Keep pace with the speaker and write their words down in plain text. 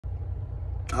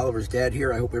Oliver's dad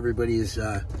here. I hope everybody is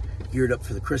geared up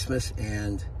for the Christmas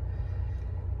and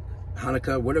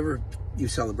Hanukkah, whatever you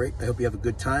celebrate. I hope you have a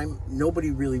good time.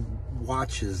 Nobody really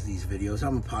watches these videos.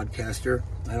 I'm a podcaster.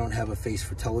 I don't have a face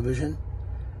for television.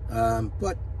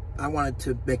 But I wanted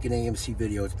to make an AMC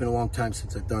video. It's been a long time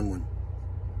since I've done one.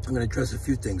 I'm going to address a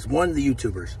few things. One, the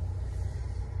YouTubers.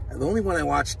 The only one I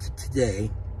watched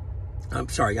today,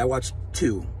 I watched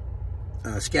two.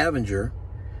 Scavenger,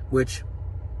 which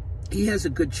he has a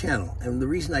good channel. And the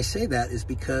reason I say that is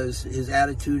because his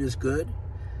attitude is good.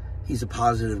 He's a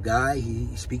positive guy.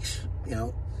 He speaks,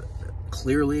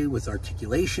 clearly with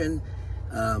articulation.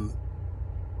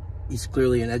 He's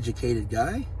clearly an educated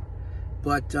guy.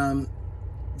 But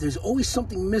there's always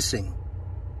something missing.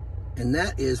 And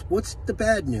that is, what's the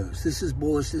bad news? This is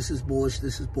bullish, this is bullish,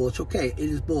 this is bullish. Okay, it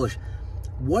is bullish.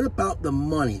 What about the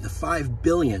money, the $5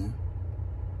 billion,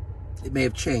 it may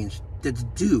have changed, that's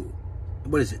due,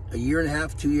 what is it, a year and a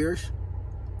half, 2 years,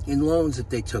 in loans that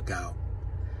they took out?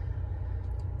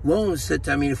 Loans that,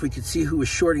 if we could see who was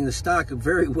shorting the stock,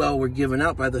 very well were given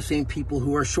out by the same people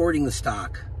who are shorting the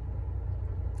stock.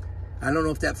 I don't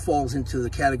know if that falls into the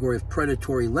category of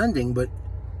predatory lending, but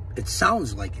it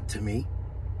sounds like it to me.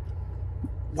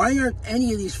 Why aren't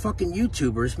any of these fucking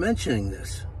YouTubers mentioning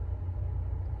this?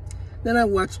 Then I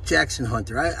watched Jackson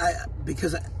Hunter.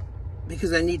 Because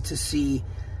I need to see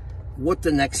what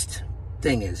the next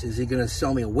thing is. Is he going to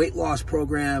sell me a weight loss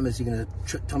program? Is he going to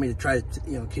tell me to try to,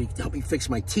 can he help me fix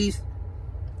my teeth?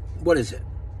 What is it?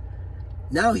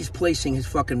 Now he's placing his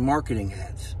fucking marketing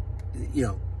ads.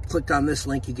 Click on this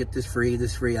link, you get this free,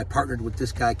 this free. I partnered with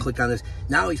this guy, click on this.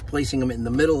 Now he's placing them in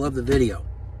the middle of the video.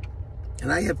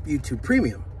 And I have YouTube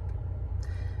Premium.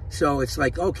 So it's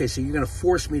like, okay, so you're going to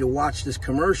force me to watch this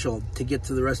commercial to get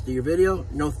to the rest of your video?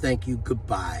 No, thank you.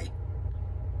 Goodbye.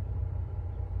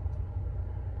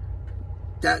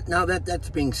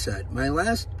 That's being said, my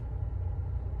last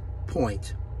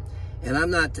point, and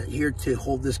I'm not here to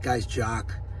hold this guy's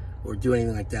jock or do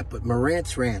anything like that, but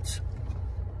Marantz Rantz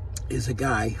is a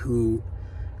guy who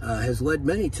has led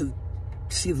many to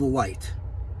see the light.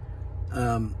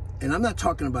 And I'm not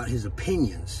talking about his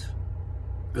opinions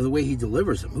or the way he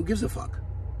delivers them. Who gives a fuck?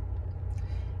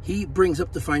 He brings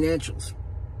up the financials.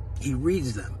 He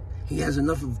reads them. He has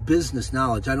enough of business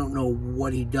knowledge. I don't know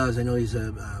what he does. I know he's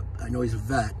a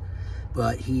vet,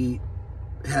 but he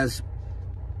has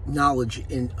knowledge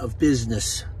of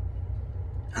business,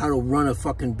 how to run a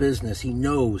fucking business. He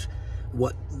knows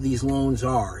what these loans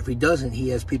are. If he doesn't, he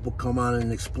has people come on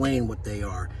and explain what they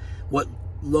are, what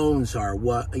loans are,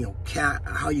 what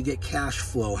how you get cash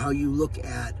flow, how you look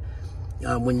at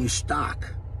when you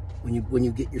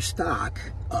get your stock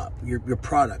up, your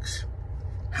products,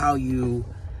 how you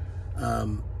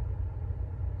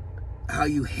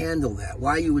handle that,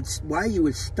 why you would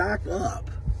stock up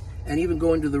and even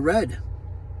go into the red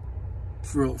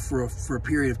for a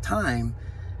period of time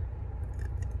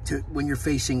when you're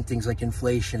facing things like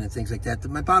inflation and things like that.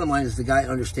 My bottom line is the guy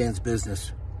understands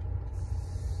business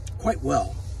quite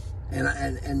well, and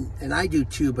I do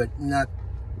too, but not.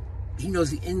 He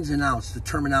knows the ins and outs, the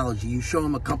terminology. You show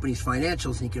him a company's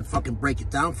financials, and he can fucking break it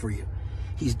down for you.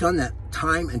 He's done that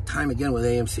time and time again with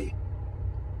AMC,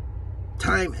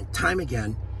 time and time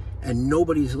again, and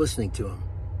nobody's listening to him.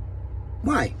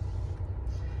 Why?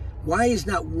 Why is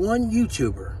not one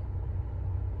YouTuber,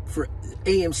 for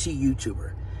AMC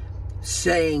YouTuber,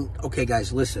 saying, okay,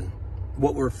 guys, listen,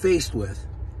 what we're faced with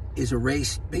is a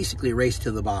race, basically a race to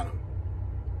the bottom.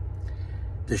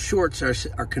 The shorts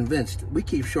are convinced, we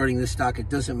keep shorting this stock, it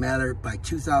doesn't matter, by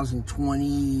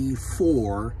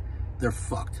 2024, they're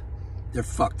fucked. They're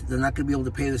fucked. They're not going to be able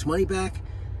to pay this money back.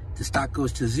 The stock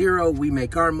goes to zero, we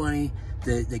make our money,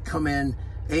 they come in,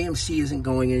 AMC isn't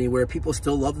going anywhere, people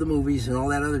still love the movies and all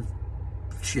that other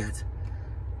shit.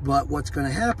 But what's going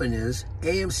to happen is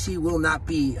AMC will not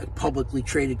be a publicly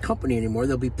traded company anymore.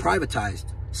 They'll be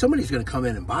privatized. Somebody's going to come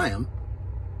in and buy them.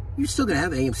 You're still going to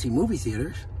have AMC movie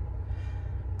theaters.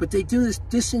 But they do this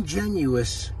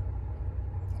disingenuous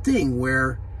thing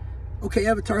where, okay,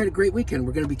 Avatar had a great weekend.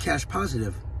 We're going to be cash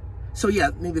positive. So yeah,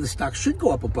 maybe the stock should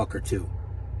go up $1 or $2.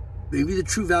 Maybe the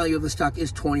true value of the stock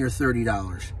is $20 or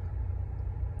 $30.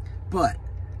 But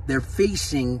they're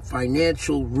facing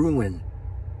financial ruin.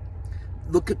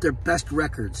 Look at their best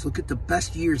records. Look at the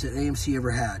best years that AMC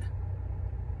ever had.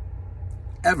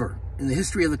 Ever. In the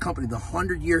history of the company, the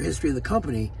 100-year history of the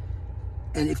company.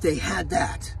 And if they had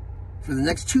that, for the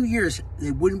next 2 years,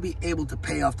 they wouldn't be able to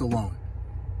pay off the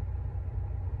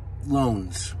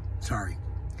loans.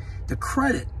 The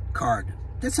credit card,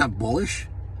 that's not bullish.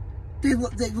 They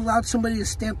allowed somebody to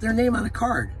stamp their name on a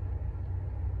card.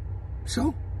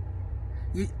 So,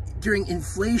 During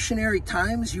inflationary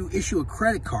times, you issue a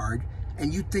credit card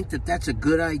and you think that that's a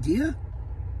good idea?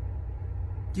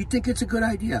 Do you think it's a good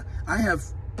idea? I have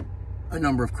a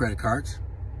number of credit cards,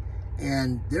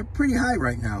 and they're pretty high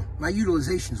right now. My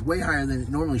utilization is way higher than it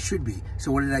normally should be.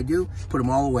 So what did I do? Put them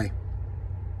all away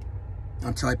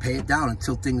until I pay it down,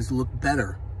 until things look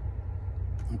better.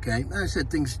 Okay? I said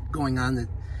things going on that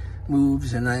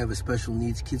moves, and I have a special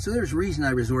needs kid. So there's a reason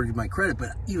I resorted to my credit, but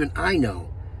even I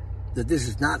know that this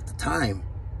is not the time.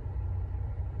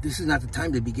 This is not the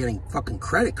time to be getting fucking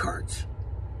credit cards.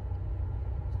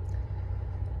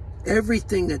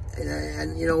 Everything that,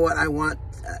 and you know what, I want,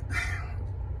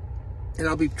 and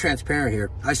I'll be transparent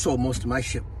here, I sold most of my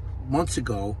shit months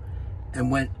ago and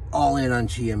went all in on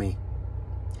GME.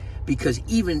 Because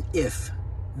even if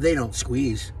they don't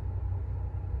squeeze,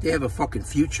 they have a fucking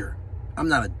future. I'm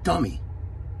not a dummy.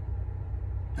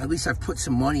 At least I've put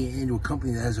some money into a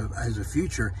company that has a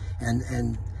future,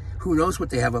 and who knows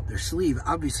what they have up their sleeve.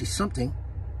 Obviously something.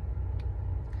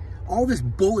 All this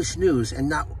bullish news, and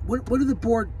not what are the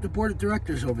board of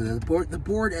directors over there, the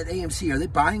board at AMC, are they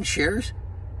buying shares?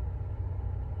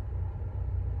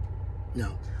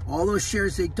 No. All those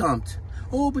shares they dumped.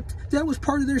 Oh, but that was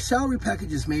part of their salary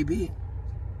packages. Maybe.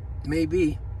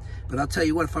 But I'll tell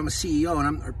you what, if I'm a CEO and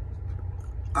I'm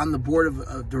on the board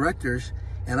of directors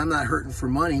and I'm not hurting for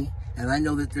money, and I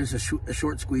know that there's a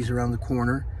short squeeze around the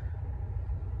corner,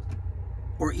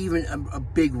 or even a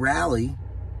big rally,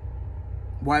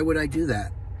 why would I do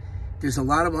that? There's a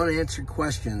lot of unanswered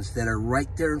questions that are right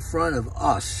there in front of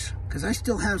us, because I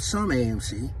still have some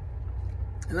AMC,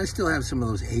 and I still have some of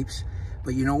those apes,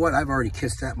 but you know what? I've already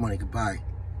kissed that money goodbye.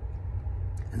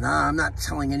 And I'm not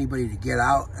telling anybody to get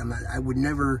out. I would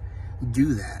never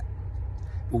do that.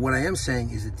 But what I am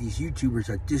saying is that these YouTubers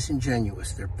are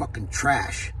disingenuous. They're fucking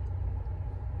trash.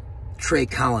 Trey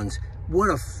Collins, what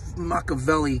a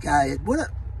Machiavelli guy. What a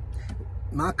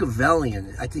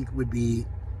Machiavellian, I think would be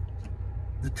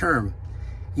the term.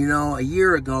 You know, a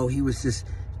year ago, he was this,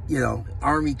 you know,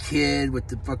 army kid with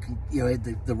the fucking, you know, had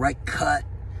the right cut.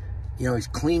 You know, he's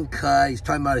clean cut. He's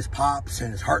talking about his pops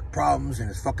and his heart problems and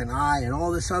his fucking eye and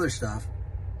all this other stuff.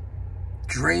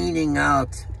 Draining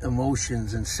out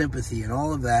emotions and sympathy and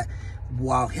all of that.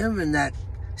 While him and that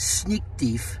sneak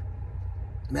thief,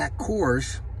 Matt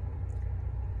Kors,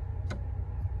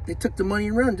 they took the money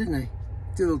and run, didn't they?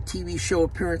 Did little TV show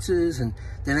appearances, and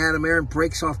then Adam Aron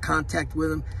breaks off contact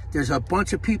with him. There's a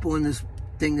bunch of people in this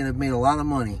thing that have made a lot of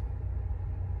money.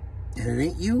 And it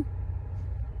ain't you.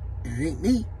 And it ain't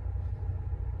me.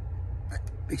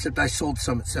 Except I sold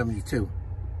some at 72.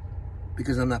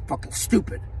 Because I'm not fucking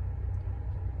stupid.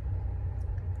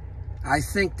 I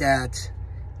think that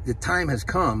the time has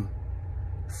come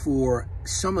for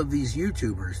some of these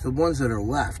YouTubers, the ones that are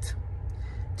left,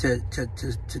 to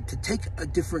take a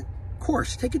different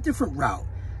course, take a different route,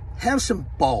 have some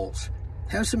balls,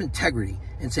 have some integrity,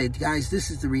 and say, guys, this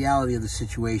is the reality of the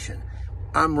situation.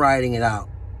 I'm riding it out.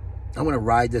 I'm going to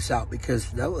ride this out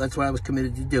because that's what I was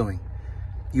committed to doing.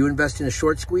 You invest in a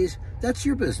short squeeze, that's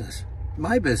your business.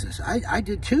 My business. I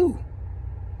did too.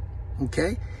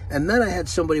 Okay? And then I had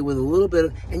somebody with a little bit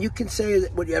of, and you can say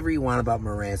whatever you want about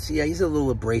Marantz. Yeah, he's a little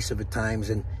abrasive at times,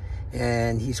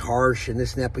 and he's harsh and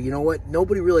this and that, but you know what?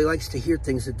 Nobody really likes to hear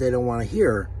things that they don't want to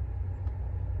hear.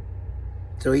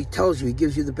 So he tells you, he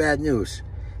gives you the bad news,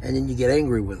 and then you get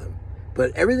angry with him.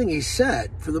 But everything he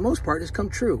said, for the most part, has come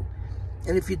true.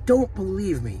 And if you don't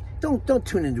believe me, don't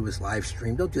tune into his live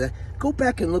stream. Don't do that. Go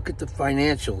back and look at the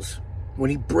financials when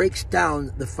he breaks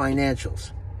down the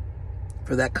financials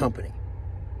for that company,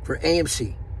 for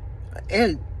AMC,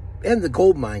 and the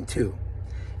gold mine too.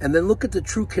 And then look at the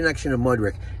true connection of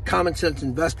Mudrick. Common sense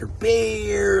investor,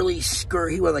 barely skirt.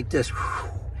 He went like this.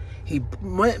 He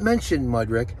mentioned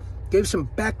Mudrick, gave some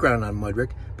background on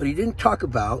Mudrick, but he didn't talk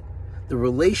about the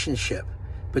relationship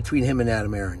between him and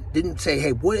Adam Aron. Didn't say,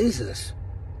 hey, what is this?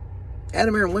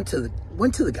 Adam Aron went to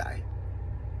the guy.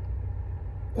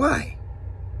 Why?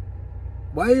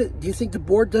 Why do you think the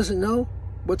board doesn't know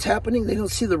what's happening? They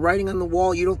don't see the writing on the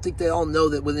wall. You don't think they all know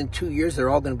that within 2 years they're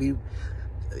all going to be,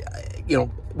 you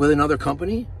know, with another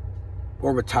company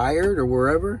or retired or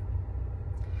wherever?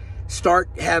 Start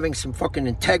having some fucking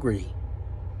integrity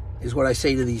is what I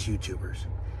say to these YouTubers.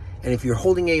 And if you're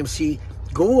holding AMC,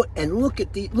 go and look at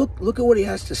what he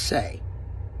has to say.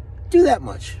 Do that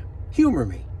much. Humor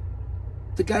me.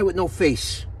 The guy with no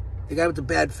face. The guy with the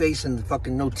bad face and the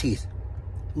fucking no teeth.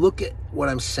 Look at what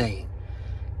I'm saying.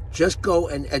 Just go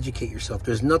and educate yourself.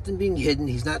 There's nothing being hidden.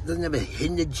 Doesn't have a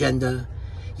hidden agenda.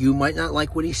 You might not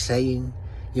like what he's saying.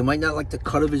 You might not like the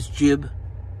cut of his jib.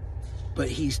 But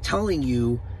he's telling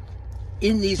you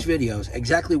in these videos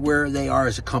exactly where they are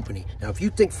as a company. Now, if you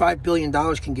think $5 billion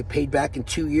can get paid back in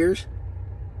 2 years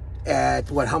at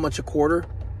what, how much a quarter?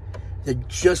 That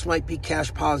just might be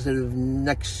cash positive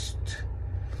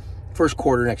first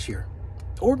quarter next year.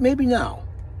 Or maybe now.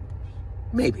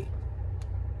 Maybe.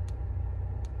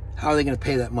 How are they going to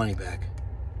pay that money back?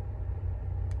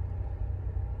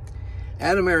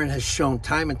 Adam Aron has shown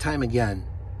time and time again,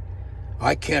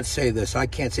 I can't say this, I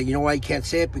can't say, you know why you can't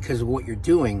say it? Because of what you're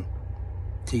doing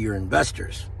to your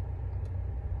investors.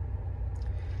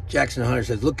 Jackson Hunter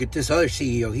says, look at this other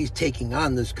CEO, he's taking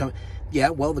on this company. Yeah,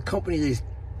 well, the company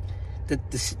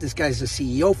that this guy's the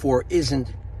CEO for isn't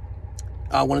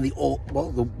one of the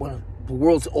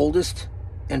world's oldest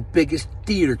and biggest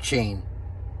theater chain.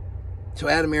 So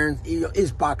Adam Aron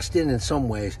is boxed in some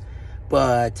ways,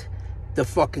 but the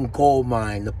fucking gold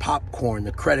mine, the popcorn,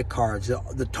 the credit cards, the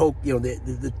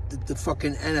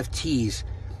fucking NFTs.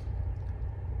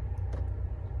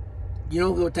 You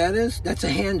know what that is? That's a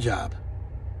hand job.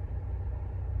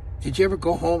 Did you ever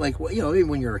go home, like, even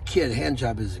when you're a kid, hand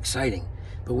job is exciting.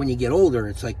 But when you get older,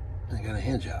 it's like, I got a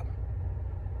hand job.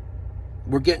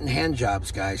 We're getting hand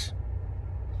jobs, guys.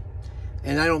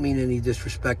 And I don't mean any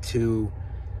disrespect to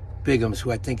Bigums,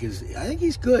 who I think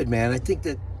he's good, man. I think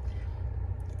that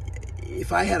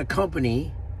if I had a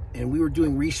company and we were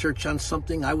doing research on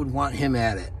something, I would want him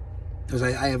at it because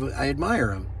I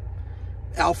admire him.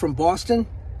 Al from Boston,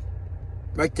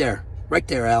 right there,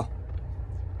 Al.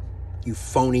 You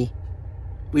phony.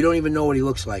 We don't even know what he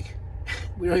looks like.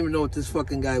 We don't even know what this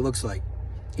fucking guy looks like.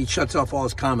 He shuts off all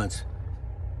his comments.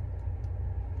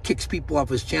 Kicks people off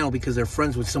his channel because they're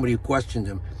friends with somebody who questioned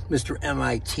him. Mr.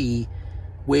 MIT,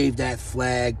 wave that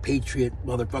flag, patriot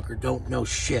motherfucker, don't know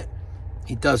shit.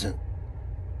 He doesn't.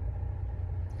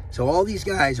 So all these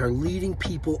guys are leading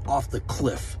people off the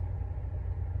cliff.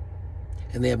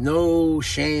 And they have no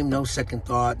shame, no second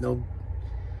thought, no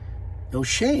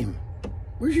shame.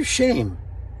 Where's your shame?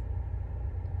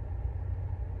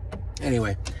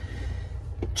 Anyway,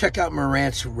 check out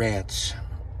Marantz Rantz.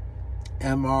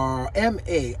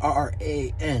 MARANTZ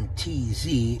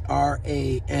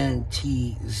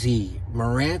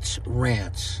Marantz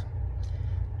Rantz.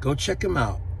 Go check him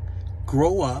out.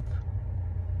 Grow up.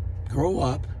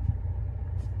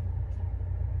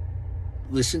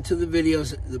 Listen to the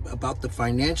videos about the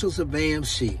financials of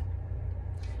AMC.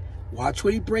 Watch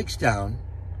what he breaks down.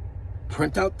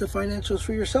 Print out the financials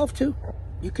for yourself too.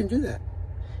 You can do that.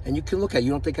 And you can look at it.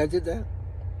 You don't think I did that?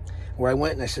 Where I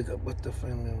went and I said, what the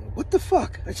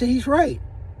fuck? I said, he's right.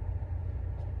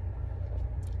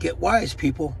 Get wise,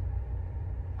 people.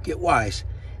 Get wise.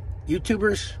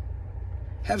 YouTubers,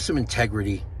 have some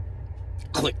integrity.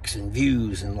 Clicks and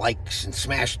views and likes and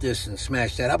smash this and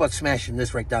smash that. How about smashing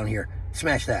this right down here?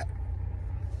 Smash that.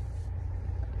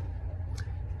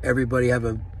 Everybody have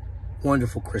a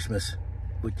wonderful Christmas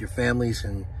with your families,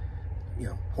 and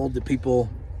hold the people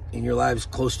in your lives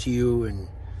close to you and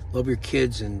love your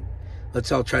kids, and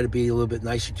let's all try to be a little bit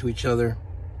nicer to each other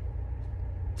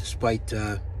despite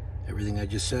everything I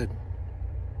just said.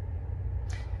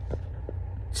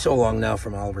 So long now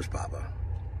from Oliver's Papa.